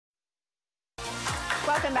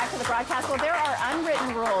Welcome back to the broadcast. Well, there are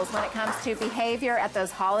unwritten rules when it comes to behavior at those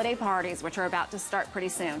holiday parties, which are about to start pretty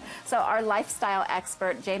soon. So our lifestyle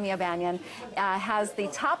expert, Jamie O'Banion, has the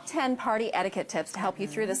top 10 party etiquette tips to help you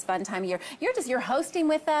through this fun time of year. You're hosting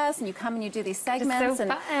with us, and you come and you do these segments. So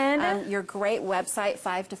fun. Your great website,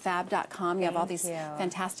 5tofab.com. You have all these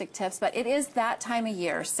fantastic tips. But it is that time of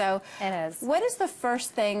year. So it is. What is the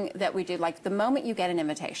first thing that we do, like the moment you get an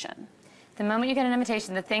invitation? The moment you get an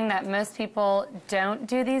invitation, the thing that most people don't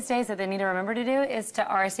do these days that they need to remember to do is to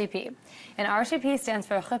RSVP. And RSVP stands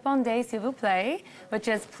for Répondez s'il vous plaît, which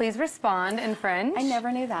is please respond in French. I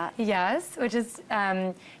never knew that. Yes, which is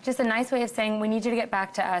just a nice way of saying we need you to get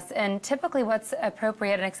back to us. And typically what's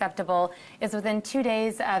appropriate and acceptable is within 2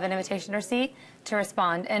 days of an invitation receipt to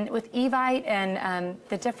respond. And with Evite and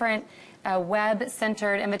the different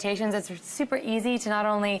web-centered invitations, it's super easy to not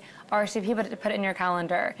only RSVP, but to put it in your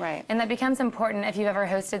calendar. Right. And that becomes important if you've ever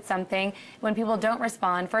hosted something. When people don't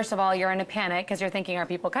respond, first of all, you're in a panic because you're thinking, are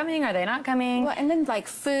people coming? Are they not coming? Well, and then like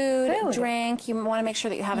food, drink, you want to make sure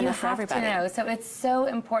that you have enough for everybody. You have to know. So it's so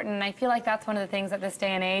important. And I feel like that's one of the things at this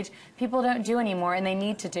day and age people don't do anymore, and they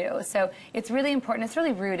need to do. So it's really important. It's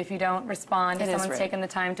really rude if you don't respond if someone's taken the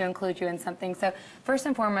time to include you in something. So first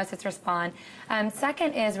and foremost, it's respond.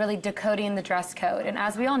 Second is really decoding the dress code. And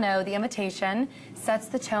as we all know, the invitation sets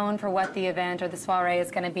the tone for what the event or the soiree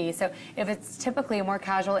is going to be. So if it's typically a more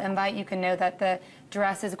casual invite, you can know that the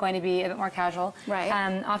dress is going to be a bit more casual. Right.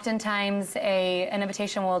 Oftentimes, an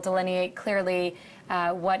invitation will delineate clearly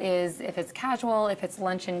what is, if it's casual, if it's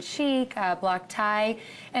luncheon chic, black tie.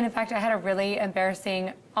 And in fact, I had a really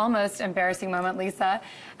embarrassing, almost embarrassing moment, Lisa.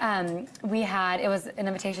 It was an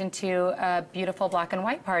invitation to a beautiful black and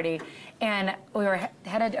white party. And we were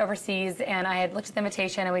headed overseas, and I had looked at the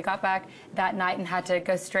invitation, and we got back that night and had to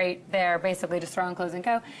go straight there, basically just throw on clothes and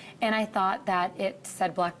go. And I thought that it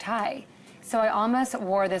said black tie. So I almost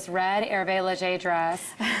wore this red Hervé Leger dress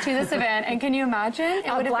to this event, and can you imagine?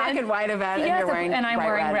 A black and white event, and you're wearing and I'm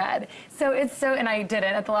wearing red. So it's so, and I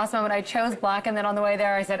didn't. At the last moment, I chose black, and then on the way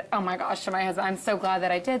there, I said, oh my gosh, to my husband, I'm so glad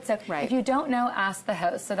that I did. So if you don't know, ask the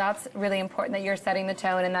host. So that's really important, that you're setting the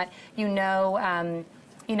tone and that you know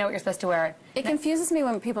what you're supposed to wear. It confuses me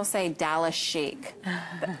when people say Dallas chic,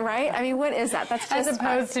 right? I mean, what is that? That's just, as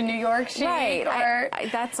opposed to New York chic. Right.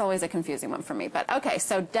 That's always a confusing one for me. But okay,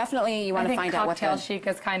 so definitely you want to find out what cocktail chic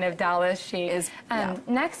is kind of Dallas chic.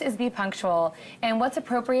 Next is be punctual. And what's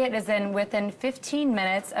appropriate is within 15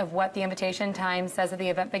 minutes of what the invitation time says that the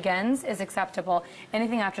event begins is acceptable.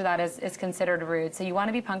 Anything after that is considered rude. So you want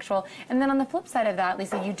to be punctual. And then on the flip side of that,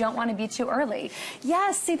 Lisa, you don't want to be too early.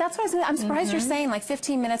 Yes, see, that's what I'm surprised you're saying, like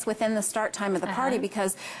 15 minutes within the start time of the party,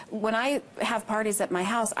 because when I have parties at my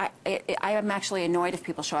house, I am actually annoyed if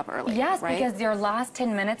people show up early. Yes, because your last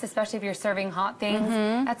 10 minutes, especially if you're serving hot things,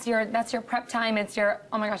 that's your prep time. It's your,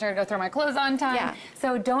 oh my gosh, I gotta go throw my clothes on time. Yeah.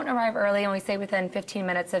 So don't arrive early, and we say within 15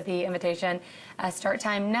 minutes of the invitation start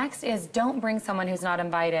time. Next is don't bring someone who's not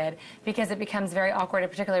invited, because it becomes very awkward,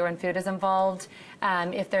 particularly when food is involved.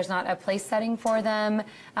 If there's not a place setting for them.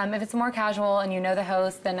 If it's more casual and you know the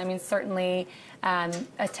host, then I mean certainly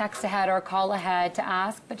a text ahead or a call ahead to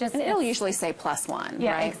ask, but just it'll usually say +1.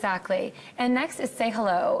 Yeah, right? Exactly. And next is say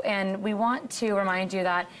hello. And we want to remind you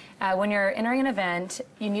that when you're entering an event,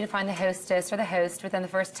 you need to find the hostess or the host within the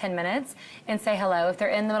first 10 minutes and say hello. If they're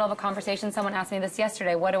in the middle of a conversation, someone asked me this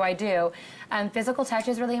yesterday, what do I do? Physical touch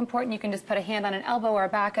is really important. You can just put a hand on an elbow or a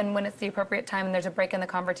back, and when it's the appropriate time and there's a break in the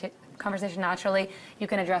conversation naturally, you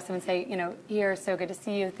can address them and say, here, so good to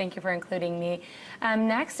see you. Thank you for including me.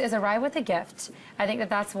 Next is arrive with a gift. I think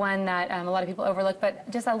that's one that a lot of people overlook, but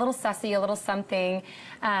just a little sussy, a little something.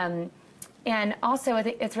 And also, I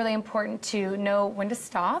think it's really important to know when to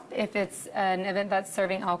stop. If it's an event that's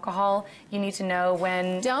serving alcohol, you need to know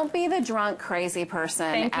when. Don't be the drunk, crazy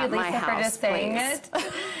person at my house, Thank you, Lisa, for just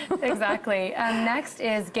saying it. Exactly. Next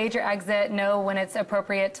is gauge your exit, know when it's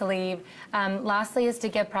appropriate to leave. Lastly is to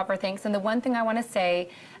give proper thanks. And the one thing I want to say,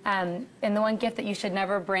 and the one gift that you should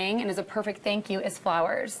never bring, and is a perfect thank you, is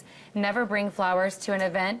flowers. Never bring flowers to an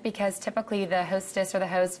event, because typically the hostess or the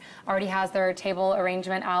host already has their table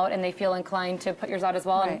arrangement out, and they feel inclined to put yours out as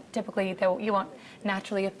well. And typically you won't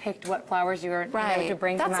naturally have picked what flowers you're to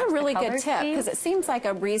bring. That's a really good tip, because it seems like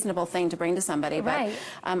a reasonable thing to bring to somebody. But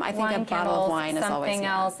I think a bottle of wine is always something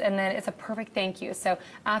else, and then it's a perfect thank you. So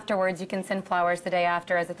afterwards, you can send flowers the day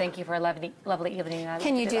after as a thank you for a lovely evening.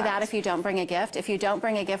 Can you do that if you don't bring a gift? If you don't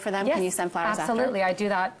bring a gift gift for them? Yes, Can you send flowers absolutely. after?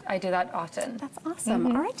 I do that often. That's awesome.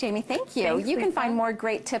 All right, Jamie, thank you. Thanks, you can Lisa. find more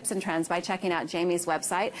great tips and trends by checking out Jamie's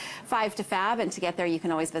website, 5 to Fab, and to get there, you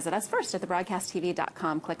can always visit us first at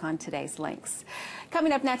thebroadcasttv.com. Click on today's links.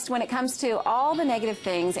 Coming up next, when it comes to all the negative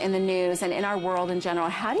things in the news and in our world in general,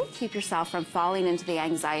 how do you keep yourself from falling into the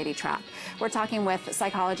anxiety trap? We're talking with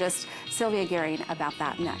psychologist Sylvia Gearing about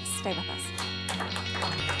that next. Stay with us.